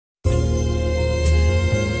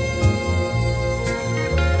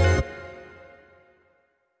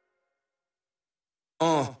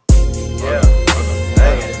Yeah.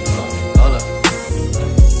 Hey. Hold up.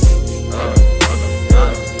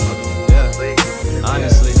 Yeah.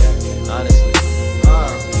 Honestly.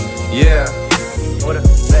 Yeah. What a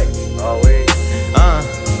say? Always.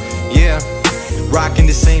 Yeah. Rocking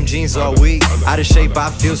the same jeans all week. Out of shape, I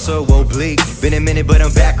feel so oblique. Been a minute, but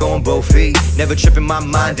I'm back on both feet. Never tripping, my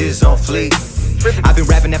mind is on fleek. I've been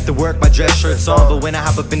rapping after work, my dress shirt's on, but when I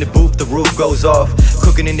hop up in the booth, the roof goes off.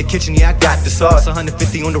 Cooking in the kitchen, yeah, I got the sauce.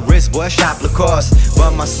 150 on the wrist, boy, shop Lacoste.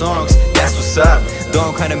 Bump my songs, that's what's up. Though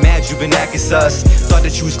I'm kinda mad you been acting sus. Thought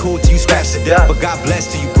that you was cool till you scratched it up, but God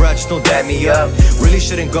bless till you grudge, don't dab me up. Really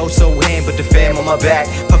shouldn't go so hand, but the fam on my back.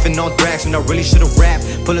 Puffing on thrax when I really should've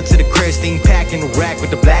rapped. Pull up to the crib, steam pack in the rack with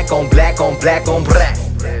the black on black on black on black.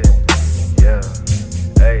 Yeah.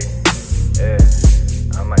 Hey. Yeah.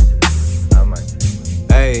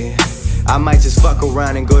 Hey, I might just fuck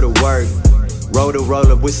around and go to work. Roll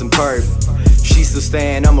up with some perp. She still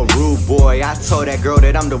staying, I'm a rude boy. I told that girl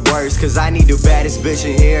that I'm the worst, cause I need the baddest bitch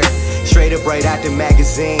in here. Straight up right out the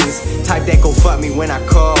magazines. Type that go fuck me when I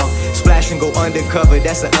call. Splash and go undercover,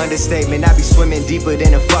 that's an understatement. I be swimming deeper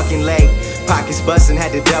than a fucking lake. Pockets bustin',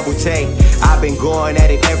 had to double take. I've been going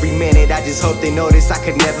at it every minute. I just hope they notice I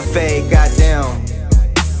could never fade, goddamn.